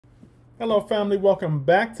Hello family, welcome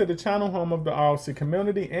back to the channel, home of the RLC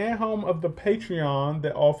community and home of the Patreon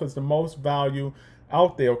that offers the most value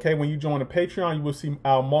out there. Okay, when you join the Patreon, you will see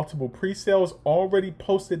our multiple pre-sales already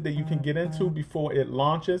posted that you can get into before it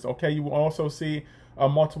launches. Okay, you will also see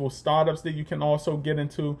multiple startups that you can also get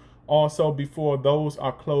into also before those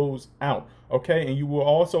are closed out. Okay, and you will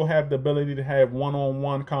also have the ability to have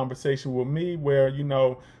one-on-one conversation with me where, you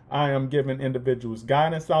know, I am giving individuals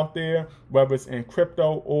guidance out there, whether it's in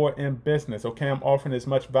crypto or in business. Okay, I'm offering as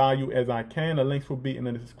much value as I can. The links will be in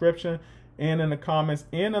the description and in the comments,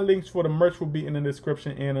 and the links for the merch will be in the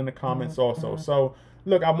description and in the comments also. So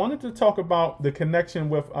look, I wanted to talk about the connection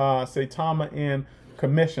with SAITAMA and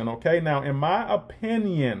commission. Okay, now in my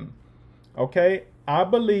opinion, okay, I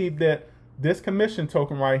believe that this commission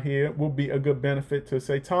token right here will be a good benefit to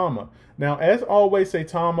SAITAMA. Now, as always,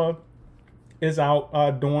 SAITAMA is out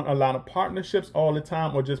doing a lot of partnerships all the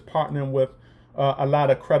time, or just partnering with a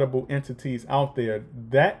lot of credible entities out there.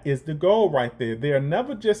 That is the goal right there. They are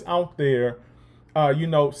never just out there, you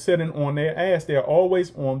know, sitting on their ass. They're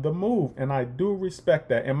always on the move, and I do respect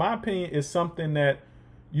that. In my opinion, it's something that,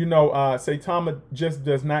 you know, SAITAMA just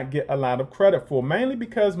does not get a lot of credit for, mainly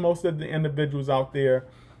because most of the individuals out there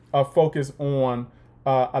are focused on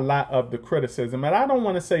a lot of the criticism. And I don't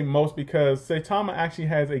want to say most, because SAITAMA actually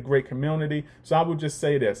has a great community. So I would just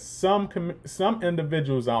say that some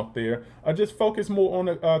individuals out there are just focused more on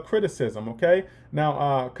the criticism. Okay,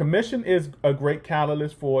 now commission is a great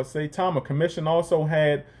catalyst for SAITAMA. Commission also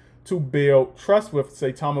had to build trust with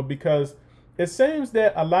SAITAMA, because it seems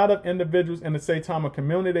that a lot of individuals in the SAITAMA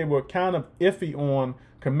community were kind of iffy on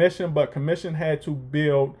commission, but commission had to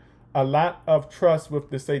build a lot of trust with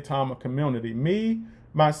the SAITAMA community.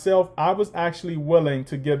 Myself, I was actually willing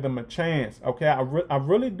to give them a chance. Okay, I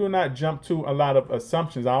really do not jump to a lot of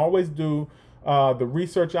assumptions. I always do the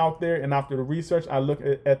research out there, and after the research, I look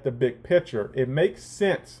at the big picture. It makes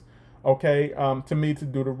sense, okay, to me to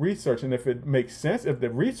do the research, and if it makes sense, if the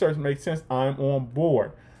research makes sense, I'm on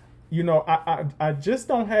board. You know, I just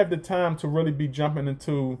don't have the time to really be jumping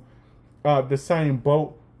into the same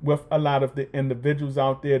boat with a lot of the individuals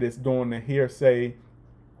out there that's doing the hearsay,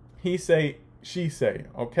 he say, she say.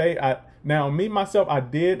 Okay, now me myself, I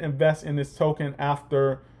did invest in this token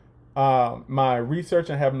after my research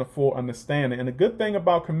and having a full understanding. And the good thing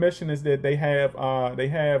about commission is that they have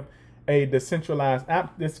a decentralized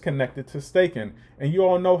app that's connected to staking, and you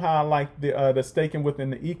all know how I like the staking within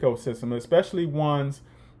the ecosystem, especially ones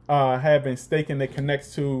having staking that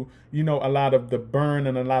connects to, you know, a lot of the burn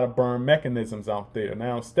and a lot of burn mechanisms out there.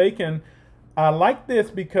 Now, staking, I like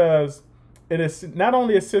this because it is not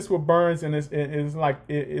only assists with burns, and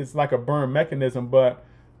it's like a burn mechanism, but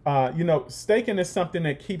you know, staking is something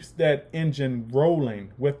that keeps that engine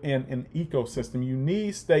rolling within an ecosystem. You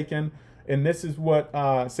need staking, and this is what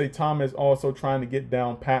SAITAMA is also trying to get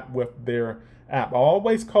down pat with their app. I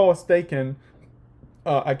always call staking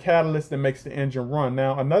a catalyst that makes the engine run.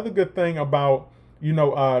 Now, another good thing about, you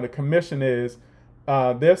know, the commission is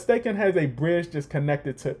their staking has a bridge that's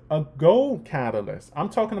connected to a gold catalyst. I'm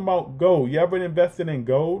talking about gold. You ever invested in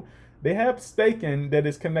gold? They have staking that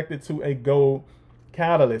is connected to a gold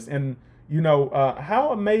catalyst. And, you know,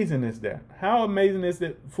 how amazing is that? How amazing is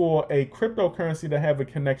it for a cryptocurrency to have a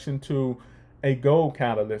connection to a gold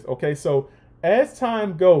catalyst? Okay, so as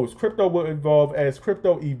time goes, crypto will evolve. As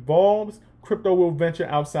crypto evolves, crypto will venture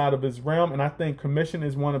outside of its realm, and I think commission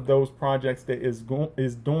is one of those projects that is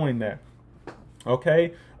doing that.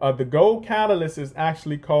 Okay, the gold catalyst is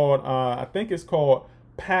actually called, I think it's called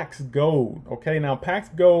Pax Gold. Okay, now Pax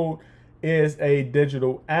Gold is a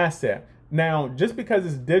digital asset. Now, just because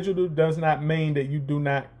it's digital does not mean that you do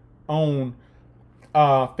not own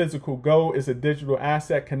physical gold. It's a digital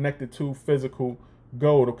asset connected to physical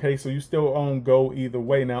gold. Okay, so you still own gold either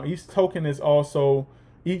way. Now, each token is also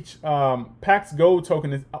Pax Gold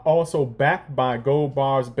token is also backed by gold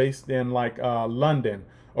bars based in like London.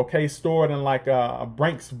 Okay, stored in like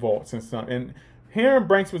Branks vaults and stuff. And here in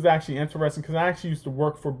Branks was actually interesting, because I actually used to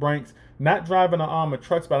work for Branks, not driving an armored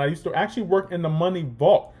trucks, but I used to actually work in the money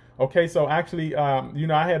vault. Okay, so actually, you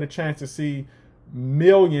know, I had a chance to see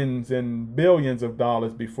millions and billions of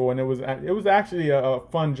dollars before, and it was actually a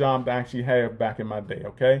fun job to actually have back in my day.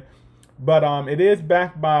 Okay, but it is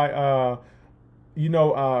backed by you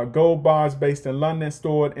know, gold bars based in London,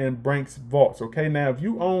 stored in Branks vaults. Okay, now if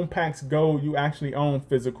you own Pax Gold, you actually own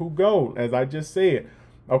physical gold, as I just said.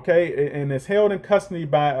 Okay, and it's held in custody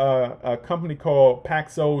by a company called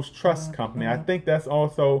Paxos Trust Company. I think that's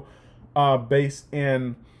also based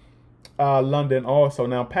in London also.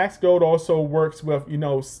 Now, Pax Gold also works with, you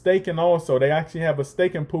know, staking also. They actually have a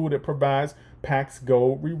staking pool that provides Pax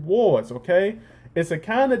Gold rewards. Okay, it's a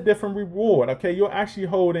kind of different reward. Okay, you're actually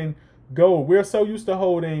holding gold. We're so used to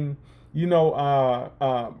holding, you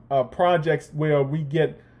know, projects where we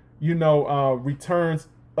get, you know, returns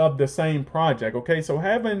of the same project. Okay, so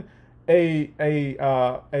having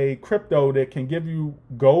a crypto that can give you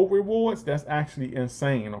gold rewards, that's actually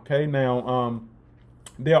insane. Okay, now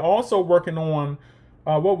they're also working on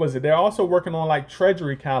what was it? They're also working on like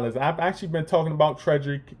treasury catalysts. I've actually been talking about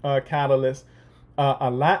treasury catalysts a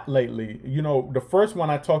lot lately. You know, the first one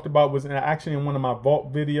I talked about was actually in one of my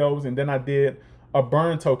vault videos, and then I did a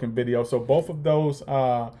burn token video. So both of those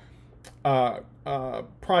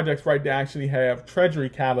projects right there actually have treasury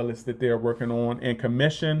catalysts that they're working on, and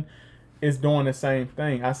Commission is doing the same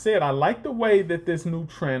thing. I said I like the way that this new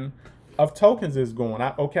trend of tokens is going.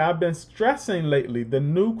 I've been stressing lately the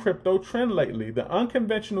new crypto trend lately, the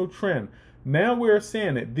unconventional trend. Now we're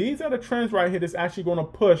seeing it. These are the trends right here that's actually going to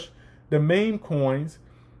push the meme coins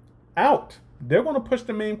out. They're going to push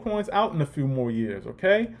the meme coins out in a few more years,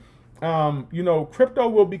 okay? You know, crypto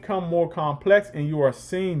will become more complex, and you are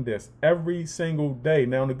seeing this every single day.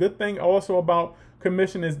 Now, the good thing also about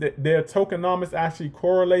Commission is that their tokenomics actually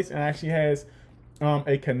correlates and actually has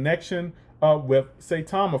a connection with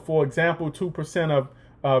SAITAMA. For example, 2%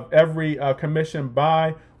 of every Commission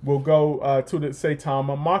buy will go to the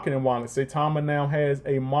SAITAMA marketing wallet. SAITAMA now has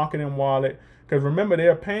a marketing wallet, because remember,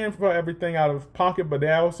 they're paying for everything out of pocket, but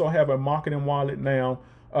they also have a marketing wallet now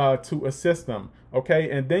to assist them.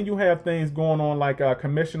 Okay, and then you have things going on like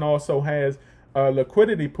Commission also has a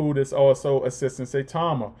liquidity pool that's also assisting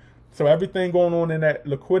SAITAMA. So everything going on in that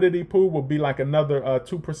liquidity pool will be like another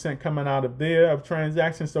 2% coming out of there of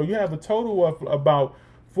transactions. So you have a total of about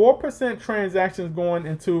 4% transactions going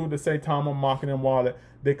into the SAITAMA marketing wallet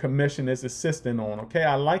that Commission is assisting on. Okay,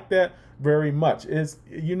 I like that very much. It's,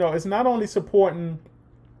 you know, it's not only supporting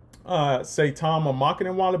SAITAMA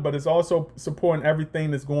marketing wallet, but it's also supporting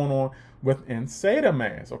everything that's going on within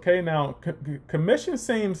SAITAMASK. Okay, now Commission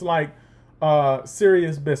seems like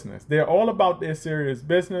serious business. They're all about their serious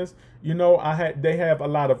business. You know, they have a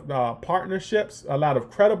lot of partnerships, a lot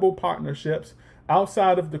of credible partnerships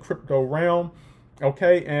outside of the crypto realm.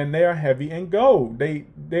 Okay, and they are heavy in gold. They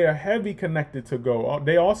are heavy connected to gold.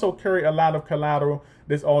 They also carry a lot of collateral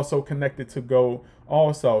that's also connected to gold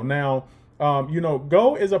also. Now, you know,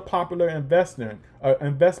 gold is a popular investment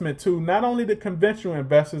to not only the conventional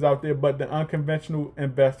investors out there, but the unconventional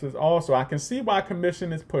investors also. I can see why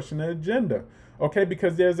Commission is pushing the agenda, okay,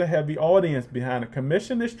 because there's a heavy audience behind it.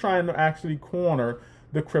 Commission is trying to actually corner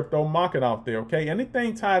the crypto market out there, okay?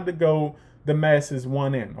 Anything tied to gold, the masses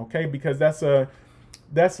want in, okay, because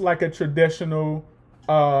that's like a traditional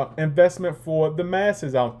investment for the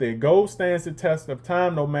masses out there. Gold stands the test of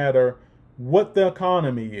time no matter what the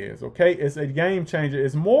economy is, okay? It's a game changer.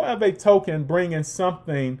 It's more of a token bringing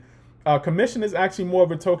something. Commission is actually more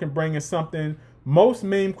of a token bringing something most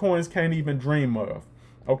meme coins can't even dream of,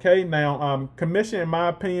 okay? Now, Commission, in my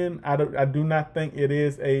opinion, I do not think it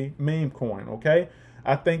is a meme coin, okay?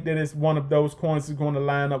 I think that it's one of those coins that's going to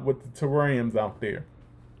line up with the terrariums out there,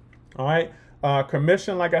 all right?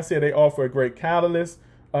 Commission, like I said, they offer a great catalyst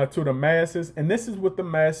to the masses, and this is what the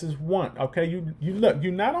masses want. Okay, you look,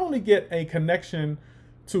 you not only get a connection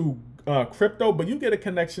to crypto, but you get a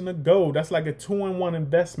connection to gold. That's like a 2-in-1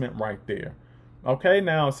 investment right there. Okay,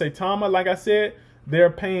 now SAITAMA, like I said, they're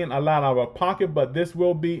paying a lot out of pocket, but this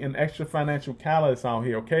will be an extra financial catalyst out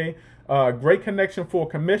here. Okay, great connection for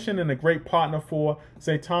Commission and a great partner for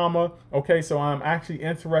SAITAMA. Okay, so I'm actually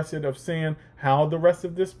interested of seeing how the rest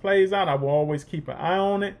of this plays out. I will always keep an eye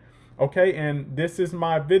on it. Okay, and this is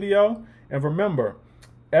my video. And remember,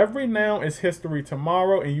 every now is history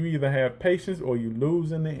tomorrow, and you either have patience or you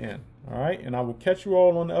lose in the end. All right, and I will catch you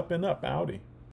all on the up and up. Howdy.